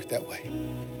not going to work that way.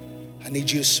 I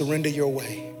need you to surrender your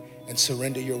way and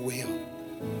surrender your will.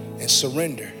 And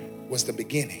surrender was the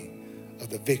beginning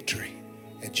of the victory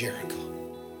at Jericho.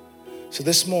 So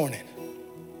this morning,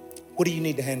 what do you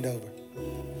need to hand over?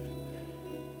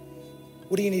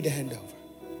 What do you need to hand over?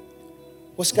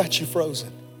 What's got you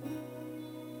frozen?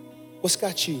 What's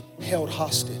got you held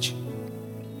hostage?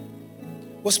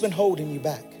 What's been holding you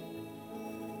back?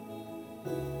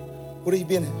 What have you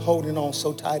been holding on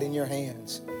so tight in your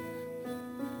hands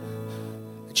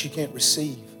that you can't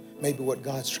receive maybe what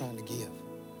God's trying to give?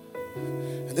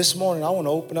 And this morning, I want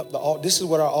to open up the altar. This is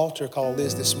what our altar call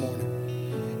is this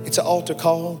morning. It's an altar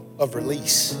call of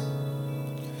release.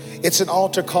 It's an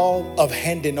altar call of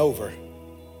handing over.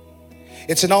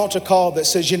 It's an altar call that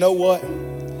says, you know what?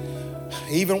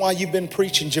 Even while you've been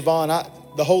preaching, Javon,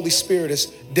 the Holy Spirit has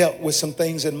dealt with some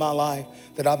things in my life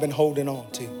that I've been holding on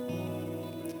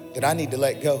to, that I need to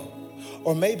let go.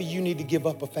 Or maybe you need to give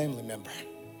up a family member.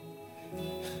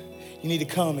 You need to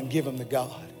come and give them to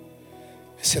God.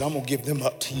 I said, I'm going to give them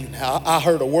up to you now. I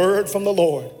heard a word from the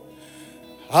Lord.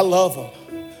 I love them.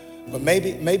 But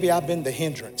maybe I've been the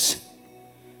hindrance.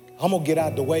 I'm going to get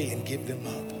out of the way and give them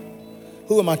up.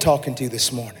 Who am I talking to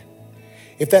this morning?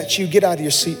 If that's you, get out of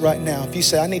your seat right now. If you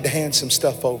say, I need to hand some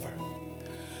stuff over.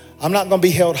 I'm not going to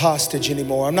be held hostage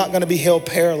anymore. I'm not going to be held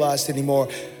paralyzed anymore.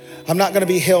 I'm not going to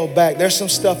be held back. There's some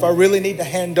stuff I really need to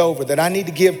hand over that I need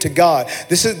to give to God.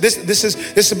 This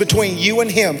is between you and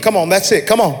Him. Come on, that's it.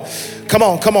 Come on,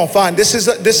 fine. This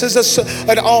is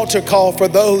an altar call for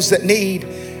those that need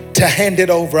to hand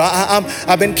it over.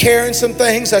 I've been carrying some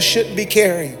things I shouldn't be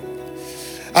carrying.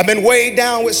 I've been weighed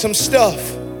down with some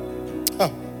stuff.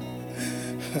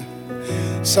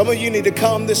 Some of you need to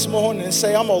come this morning and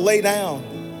say, I'm going to lay down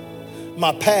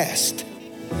my past.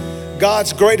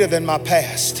 God's greater than my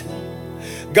past.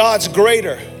 God's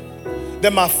greater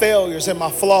than my failures and my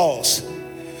flaws.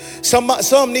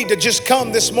 Some need to just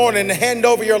come this morning and hand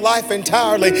over your life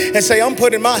entirely and say, I'm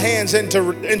putting my hands into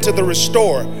the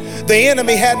restorer. The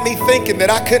enemy had me thinking that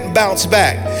I couldn't bounce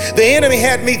back. The enemy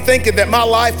had me thinking that my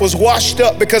life was washed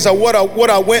up because of what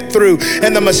I went through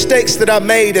and the mistakes that I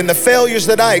made and the failures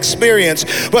that I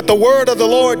experienced. But the word of the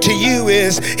Lord to you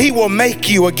is He will make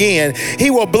you again.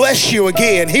 He will bless you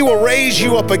again. He will raise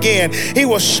you up again. He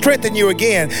will strengthen you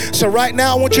again. So right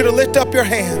now, I want you to lift up your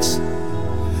hands.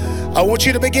 I want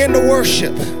you to begin to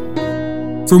worship.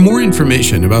 For more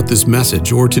information about this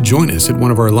message or to join us at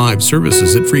one of our live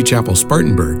services at Free Chapel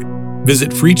Spartanburg,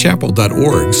 visit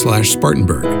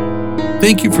freechapel.org/Spartanburg.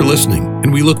 Thank you for listening,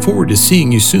 and we look forward to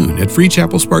seeing you soon at Free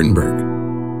Chapel Spartanburg.